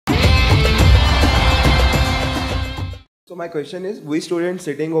So my question is, we students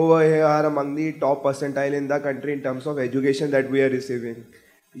sitting over here are among the top percentile in the country in terms of education that we are receiving.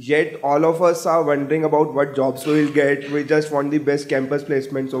 Yet all of us are wondering about what jobs we will get. We just want the best campus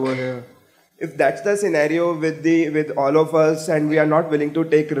placements over here. If that's the scenario with all of us and we are not willing to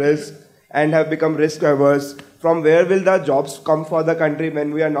take risks and have become risk averse, from where will the jobs come for the country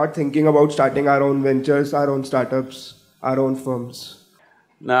when we are not thinking about starting our own ventures, our own startups, our own firms?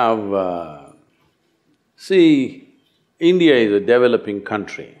 Now, see, India is a developing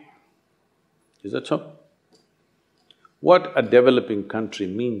country. Is that so? What a developing country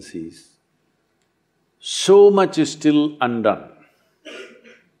means is, so much is still undone.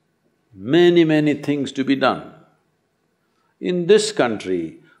 Many things to be done. In this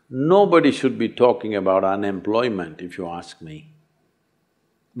country, nobody should be talking about unemployment, if you ask me,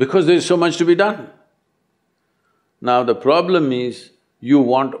 because there is so much to be done. Now the problem is, you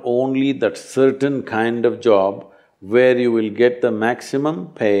want only that certain kind of job where you will get the maximum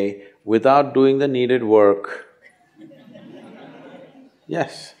pay without doing the needed work.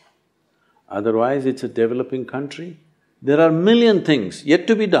 Yes. Otherwise, it's a developing country. There are million things yet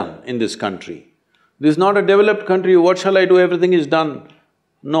to be done in this country. This is not a developed country, what shall I do, everything is done.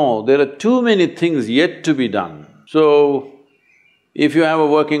 No, there are too many things yet to be done. So, if you have a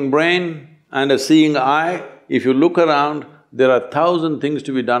working brain and a seeing eye, if you look around, there are 1,000 things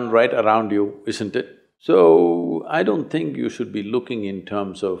to be done right around you, isn't it? So, I don't think you should be looking in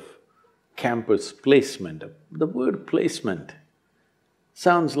terms of campus placement. The word placement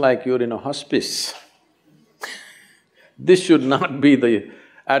sounds like you're in a hospice. This should not be the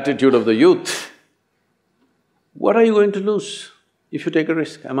attitude of the youth. What are you going to lose if you take a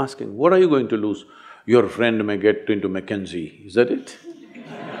risk? I'm asking, what are you going to lose? Your friend may get into McKinsey, is that it?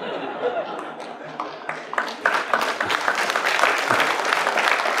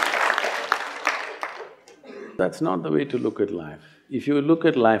 That's not the way to look at life. If you look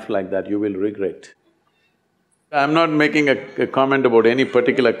at life like that, you will regret. I'm not making a comment about any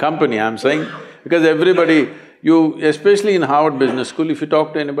particular company, I'm saying, because everybody… especially in Harvard Business School, if you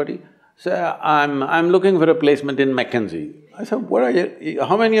talk to anybody, say, I'm looking for a placement in McKinsey. I said, what are you…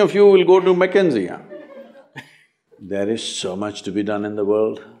 how many of you will go to McKinsey, huh? There is so much to be done in the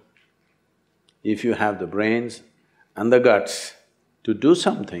world. If you have the brains and the guts to do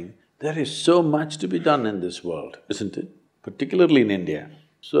something, there is so much to be done in this world, isn't it? Particularly in India.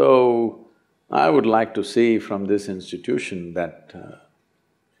 So, I would like to see from this institution that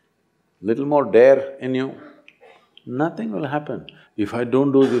little more dare in you, nothing will happen. If I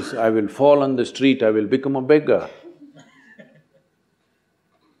don't do this, I will fall on the street, I will become a beggar.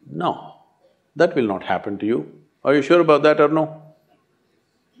 No, that will not happen to you. Are you sure about that or no?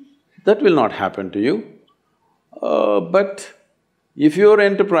 That will not happen to you. But if you're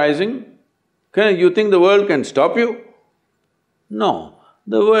enterprising, you think the world can stop you? No,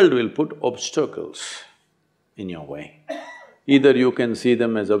 the world will put obstacles in your way. Either you can see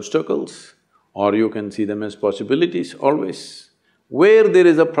them as obstacles or you can see them as possibilities, always. Where there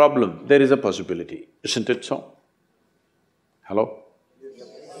is a problem, there is a possibility, isn't it so? Hello?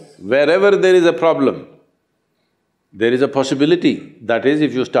 Wherever there is a problem, there is a possibility. That is,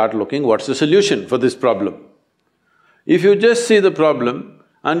 if you start looking, what's the solution for this problem? If you just see the problem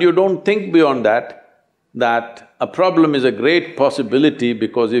and you don't think beyond that a problem is a great possibility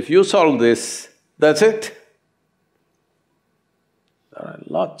because if you solve this, that's it. There are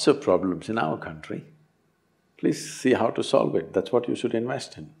lots of problems in our country. Please see how to solve it, that's what you should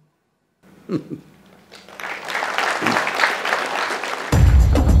invest in.